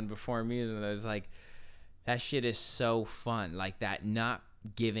someone before me was like, that shit is so fun. Like that not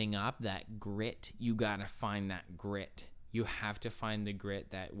giving up, that grit, you gotta find that grit. You have to find the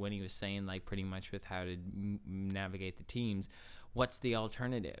grit that when he was saying like pretty much with how to navigate the teams, what's the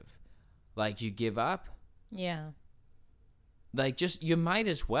alternative? Like you give up? Yeah. Like, just, you might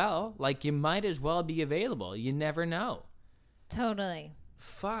as well. Like, you might as well be available. You never know. Totally.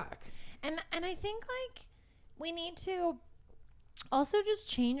 Fuck. And I think, like, we need to also just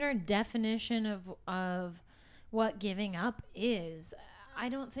change our definition of what giving up is. I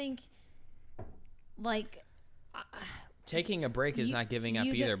don't think, like... Taking a break is not giving up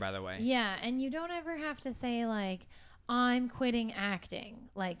either, by the way. Yeah, and you don't ever have to say, like... I'm quitting acting.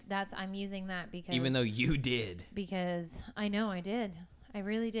 Like I'm using that because... Even though you did. Because I know I did. I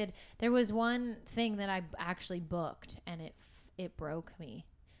really did. There was one thing that I actually booked and it broke me.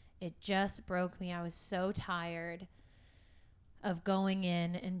 It just broke me. I was so tired of going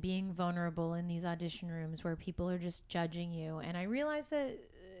in and being vulnerable in these audition rooms where people are just judging you. And I realized that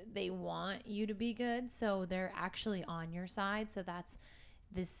they want you to be good, so they're actually on your side. So that's...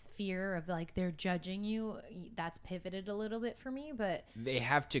 this fear of like they're judging you, that's pivoted a little bit for me, but they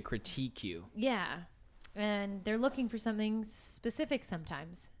have to critique you. Yeah. And they're looking for something specific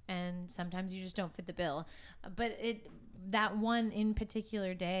sometimes, and sometimes you just don't fit the bill. But that one in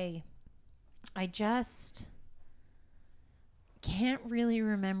particular day, I just can't really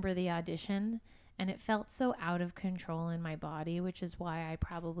remember the audition, and it felt so out of control in my body, which is why I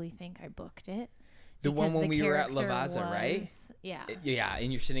probably think I booked it. The one because when we were at character Lavazza, right? was- Yeah. Yeah,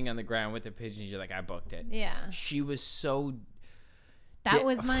 and you're sitting on the ground with the pigeons. You're like, I booked it. Yeah. She was so. That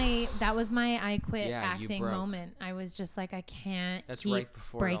was my I quit Yeah, you acting broke. moment. I was just like, I can't That's keep right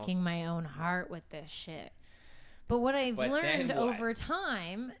before it all breaking my own heart with this shit. But what I've But then learned what? over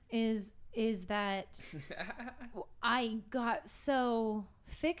time is that I got so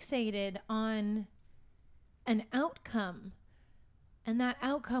fixated on an outcome, and that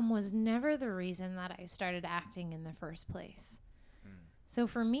outcome was never the reason that I started acting in the first place. So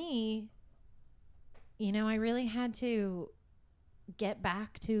for me, I really had to get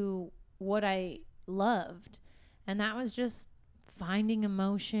back to what I loved, and that was just finding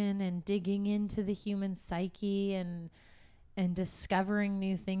emotion and digging into the human psyche and discovering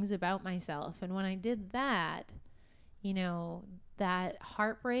new things about myself. And when I did that, that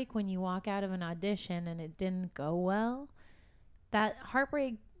heartbreak when you walk out of an audition and it didn't go well, that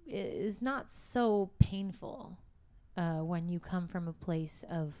heartbreak is not so painful when you come from a place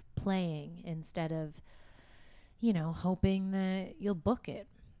of playing instead of hoping that you'll book it.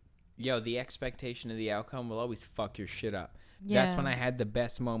 Yo, the expectation of the outcome will always fuck your shit up. That's when I had the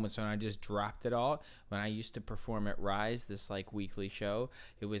best moments, when I just dropped it all. When I used to perform at Rise, this like weekly show,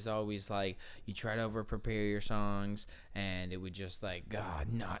 it was always like you try to over prepare your songs and it would just like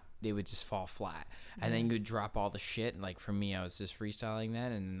it would just fall flat. And then you would drop all the shit, and like for me, I was just freestyling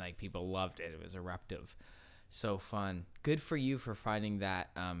that, and like people loved it. It was eruptive. So fun. Good for you for finding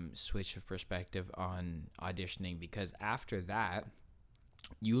that switch of perspective on auditioning, because after that,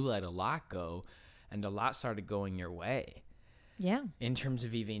 you let a lot go and a lot started going your way. Yeah. In terms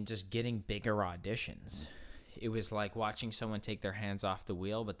of even just getting bigger auditions. It was like watching someone take their hands off the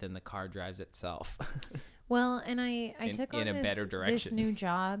wheel, but then the car drives itself. Well, and I took on in a better this direction. new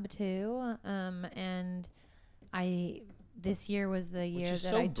job too, and this year was the year that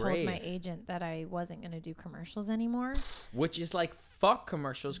so I told my brave. agent that I wasn't going to do commercials anymore. Which is like, fuck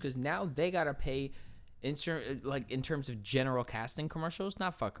commercials, because now they got to pay, in terms of general casting commercials,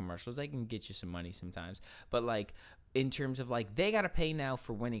 not fuck commercials. They can get you some money sometimes. But like, in terms of like, they got to pay now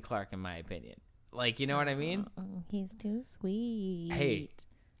for Winnie Clark, in my opinion. Like, you know what I mean? Oh, he's too sweet. Hey,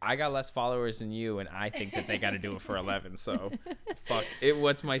 I got less followers than you, and I think that they got to do it for 11. So, fuck it.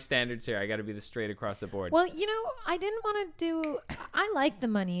 What's my standards here? I got to be the straight across the board. Well, I didn't want to do. I like the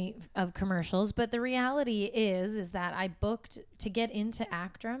money of commercials, but the reality is that I booked to get into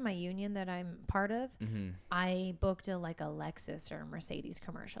ACTRA, my union that I'm part of. Mm-hmm. I booked a Lexus or a Mercedes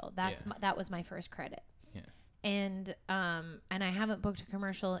commercial. That was my first credit. Yeah. And I haven't booked a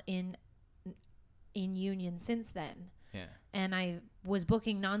commercial in union since then. Yeah. And I was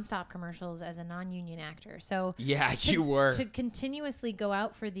booking nonstop commercials as a non-union actor. So Yeah, you were. to continuously go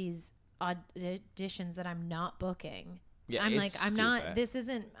out for these auditions that I'm not booking. Yeah, I'm it's like, I'm not. stupid.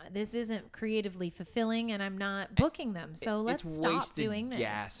 This isn't creatively fulfilling, and I'm not booking them. So let's it's stop wasted doing this.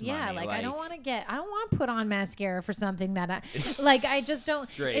 gas Yeah, money, like I don't like- want to put on mascara for something that I like. I just don't.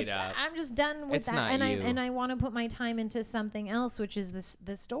 Straight up. I'm just done with It's that, not and you. I want to put my time into something else, which is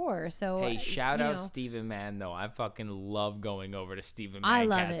the store. So Hey, shout out know, Stephen Mann, though. I fucking love going over to Stephen I Mann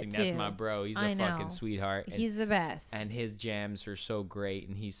love casting. it, That's too. my bro. He's I a fucking know. sweetheart. He's the best. And his jams are so great,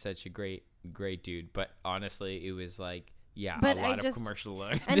 and he's such a great dude. But honestly, it was like, yeah, But a I lot of just- commercial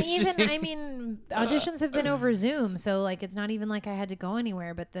And auditions. even, I mean, auditions have been over Zoom, so like it's not even like I had to go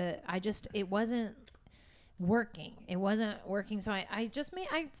anywhere. But it wasn't working. It wasn't working. So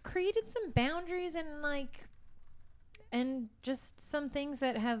I created some boundaries and just some things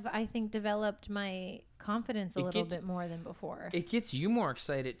that have, I think, developed my confidence a little bit more than before. It gets you more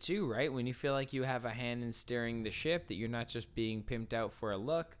excited too, right? When you feel like you have a hand in steering the ship, that you're not just being pimped out for a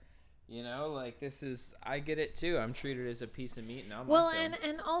look. You know, like I get it too. I'm treated as a piece of meat, and I'm Well,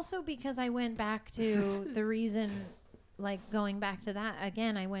 and also because I went back to the reason, like going back to that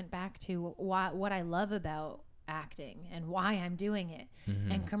again, I went back to what I love about acting and why I'm doing it.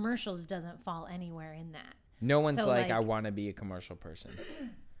 Mm-hmm. And commercials doesn't fall anywhere in that. No one's So, like, I like- want to be a commercial person,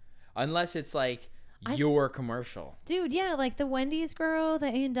 unless it's like your commercial. Dude, yeah, like the Wendy's girl, the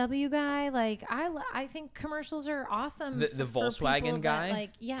A&W guy, like I think commercials are awesome. The for Volkswagen people that, guy? like,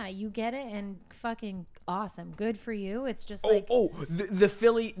 yeah, you get it and fucking awesome. Good for you. It's just The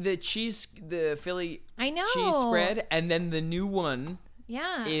Philly I know. cheese spread, and then the new one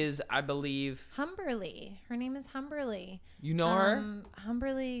Yeah. is, I believe, Humberly. Her name is Humberly. you know her?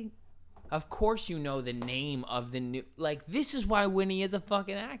 Humberly. Of course you know the name of the new, like, this is why Winnie is a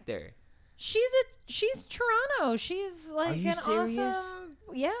fucking actor. She's Toronto. She's like you an serious? awesome.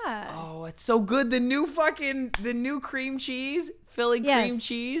 Yeah. Oh, it's so good. The new cream cheese, Philly cream Yes.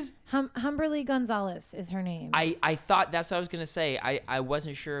 cheese. Humberly Gonzalez is her name. I thought that's what I was gonna say. I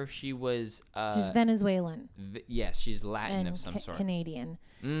wasn't sure if she was. She's Venezuelan Yes, she's Latin and of some sort. Canadian.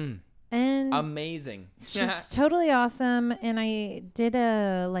 Mm, And amazing. she's totally awesome. And I did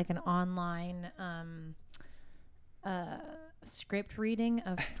an online script reading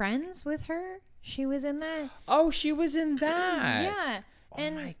of Friends with her. She was in that. Oh, she was in that. Yeah.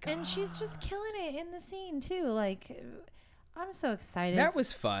 Oh my And she's just killing it in the scene too. Like, I'm so excited. That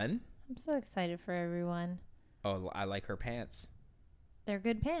was fun. I'm so excited for everyone. Oh, I like her pants. They're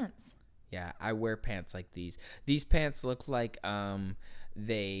good pants. Yeah, I wear pants like these. These pants look like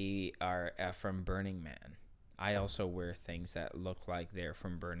they are from Burning Man. I also wear things that look like they're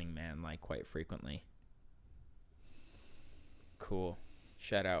from Burning Man, like, quite frequently. Cool.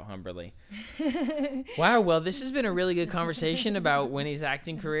 Shout out Humberly. Wow, well, this has been a really good conversation about Winnie's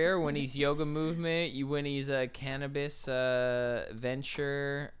acting career, Winnie's yoga movement, Winnie's cannabis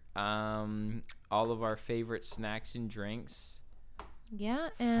venture, all of our favorite snacks and drinks. Yeah,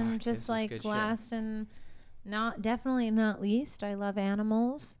 and Fuck, just this is like good shit. last and definitely not least, I love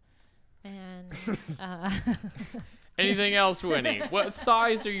animals. And Anything else, Winnie? What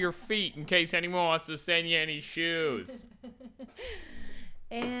size are your feet in case anyone wants to send you any shoes?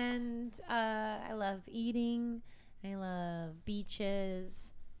 and I love eating. I love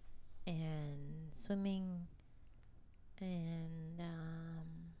beaches and swimming and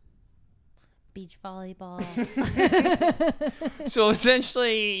beach volleyball. So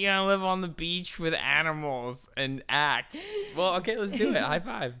essentially, you gotta live on the beach with animals and act. Well, okay, let's do it. High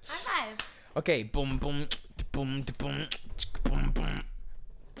five. High five. Okay, boom, boom, boom, boom, boom, boom, boom,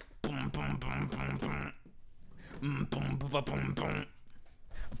 boom, boom, boom, boom, boom, boom, boom, boom, boom.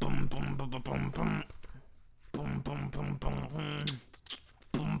 Boom boom boom boom boom boom boom boom boom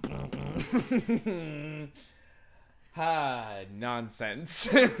boom boom boom. Ah, nonsense.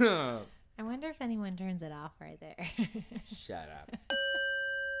 I wonder if anyone turns it off right there. Shut up.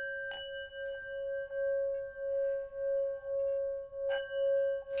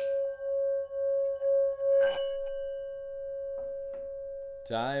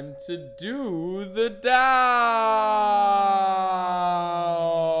 Time to do the Dow.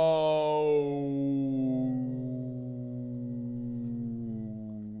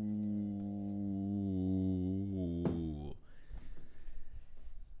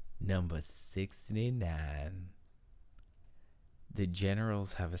 Number 69. The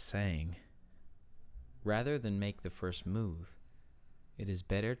generals have a saying. Rather than make the first move, it is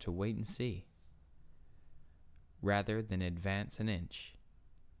better to wait and see. Rather than advance an inch,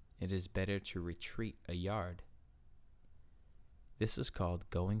 it is better to retreat a yard. This is called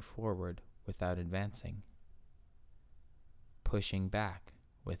going forward without advancing, pushing back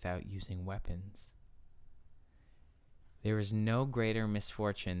without using weapons. There is no greater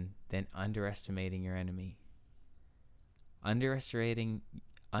misfortune than underestimating your enemy. Underestimating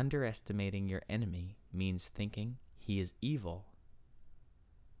your enemy means thinking he is evil.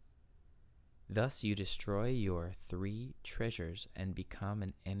 Thus you destroy your 3 treasures and become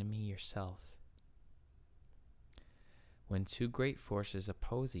an enemy yourself. When 2 great forces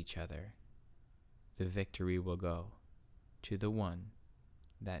oppose each other, the victory will go to the one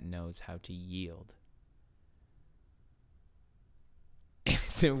that knows how to yield.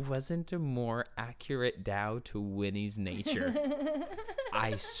 If there wasn't a more accurate Tao to Winnie's nature,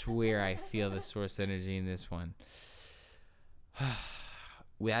 I swear I feel the source energy in this one.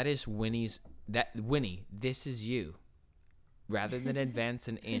 That is Winnie's. Winnie, this is you. Rather than advance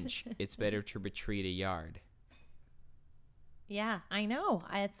an inch, it's better to retreat a yard. Yeah, I know.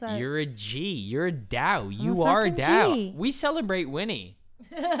 You're a G. You're a Tao. You a are a fucking Tao. G. We celebrate Winnie.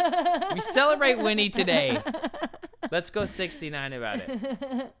 We celebrate Winnie today. Let's go 69 about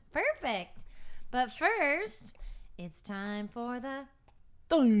it. Perfect. But first, it's time for the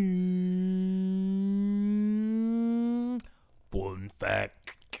Fun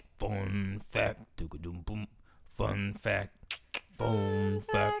fact. Fun fact. Doo-ga-doom-boom. Fun fact. Fun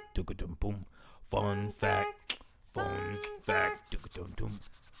fact. Doo-ga-doom-boom. Fun fact. Fun fact. Doo-ga-doom-doom.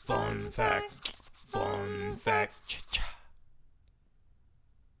 Fun fact. Fun fact. Cha-cha.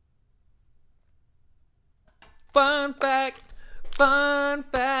 Fun fact. Fun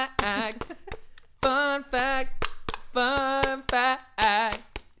fact. Fun fact. Fun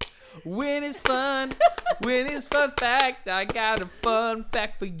fact. When is fun? When is fun fact? I got a fun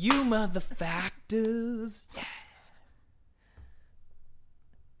fact for you, motherfuckers. Yeah.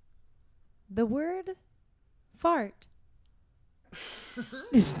 The word fart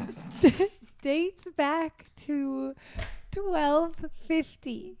dates back to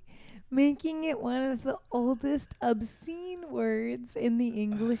 1250 making it one of the oldest obscene words in the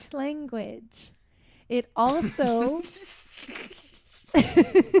English language. It also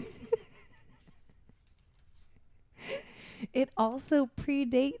it also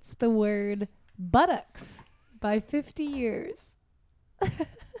predates the word buttocks by 50 years.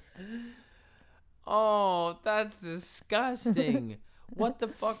 Oh, that's disgusting. What the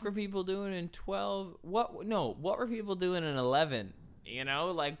fuck were people doing in 12? What were people doing in 11? You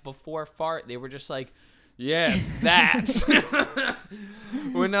know, like before fart, they were just like, yes, that.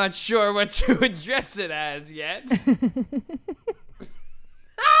 We're not sure what to address it as yet.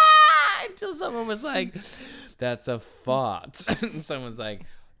 Until someone was like, that's a fart. And someone's like,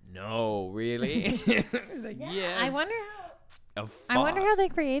 no, really? It's like, yes. I wonder how they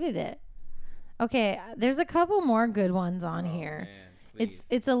created it. Okay, there's a couple more good ones on here. Man,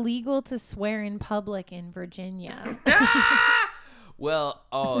 It's illegal to swear in public in Virginia. Well,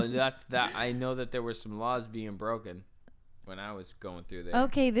 that's that. I know that there were some laws being broken when I was going through there.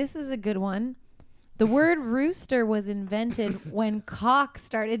 Okay, this is a good one. The word rooster was invented when cock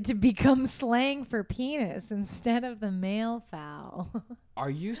started to become slang for penis instead of the male fowl.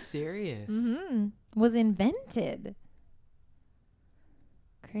 Are you serious? Was invented.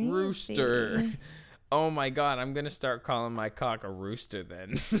 Crazy. Rooster. Oh my god, I'm gonna start calling my cock a rooster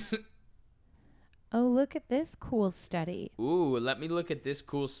then. Oh, look at this cool study. Ooh, let me look at this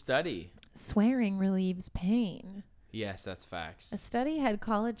cool study. Swearing relieves pain. Yes, that's facts. A study had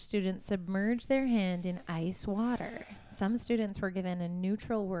college students submerge their hand in ice water. Some students were given a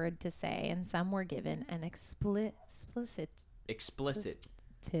neutral word to say, and some were given an explicit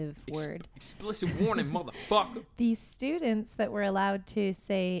word. Explicit warning, motherfucker. The students that were allowed to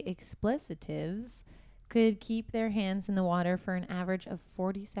say explicitives could keep their hands in the water for an average of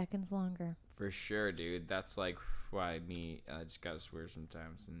 40 seconds longer. For sure, dude. That's like why I just gotta swear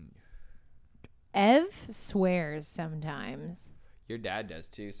sometimes. And Ev swears sometimes. your dad does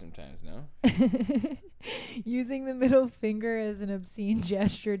too sometimes, no? Using the middle finger as an obscene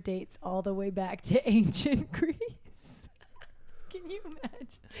gesture dates all the way back to ancient Greece. Can you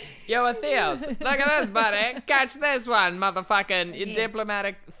imagine? Yo, Theos, look at this, buddy. Catch this one, motherfucking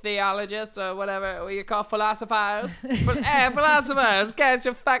diplomatic theologists or whatever you call philosophers. Hey, philosophers, catch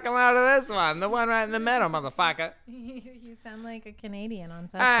a fucking load of this one. The one right in the middle, motherfucker. You sound like a Canadian on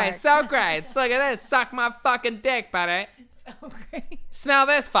South Hey, Park. so great. Look at this. Suck my fucking dick, buddy. So great. Smell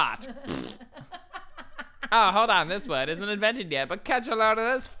this fart. Oh, hold on. This word isn't invented yet, but catch a load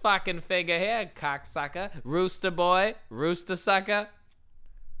of this fucking figure here, cocksucker. Rooster boy. Rooster sucker.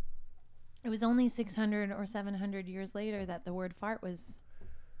 It was only 600 or 700 years later that the word fart was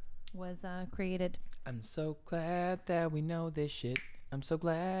created. I'm so glad that we know this shit. I'm so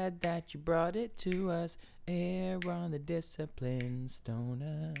glad that you brought it to us. Air on the discipline,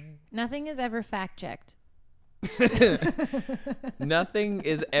 stoner. Nothing is ever fact-checked. Nothing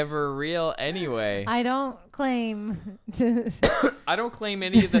is ever real anyway. I don't claim to... I don't claim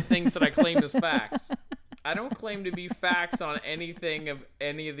any of the things that I claim as facts. I don't claim to be facts on anything of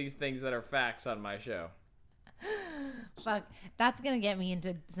any of these things that are facts on my show. Fuck. That's going to get me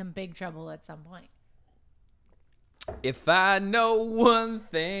into some big trouble at some point. If I know one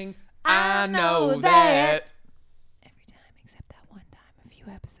thing, I know that. Every time except that one time a few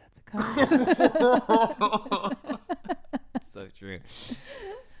episodes ago. So true.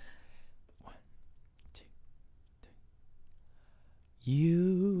 1, 2, 3.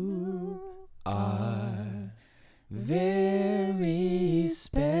 You are very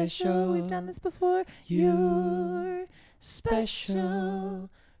special. We've done this before. You're special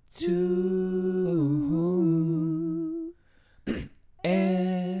too. Everyone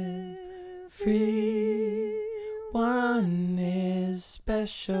is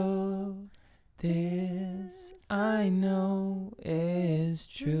special. This I know is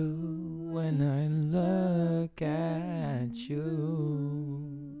true when I look at you.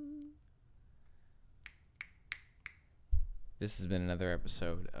 This has been another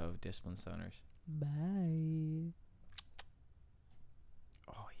episode of Discipline Stoners. Bye.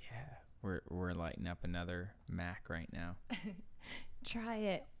 Oh yeah, we're lighting up another Mac right now. Try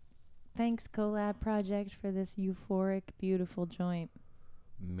it. Thanks, Collab Project, for this euphoric, beautiful joint.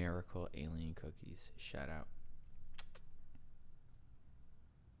 Miracle Alien Cookies. Shout out.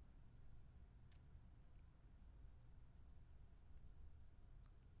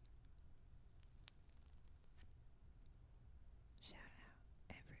 Shout out,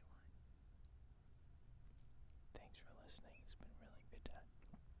 everyone. Thanks for listening. It's been really good time.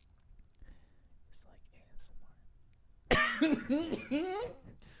 It's like ASMR.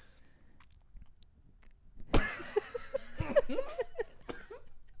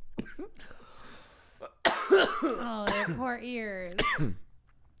 Poor ears.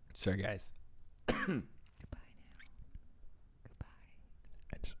 Sorry, guys.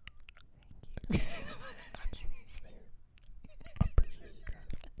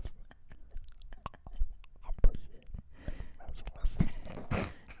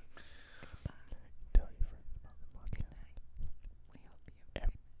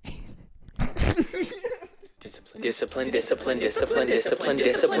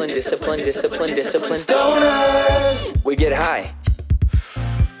 Discipline. Stoners! We get high.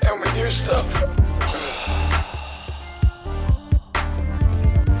 And we do stuff.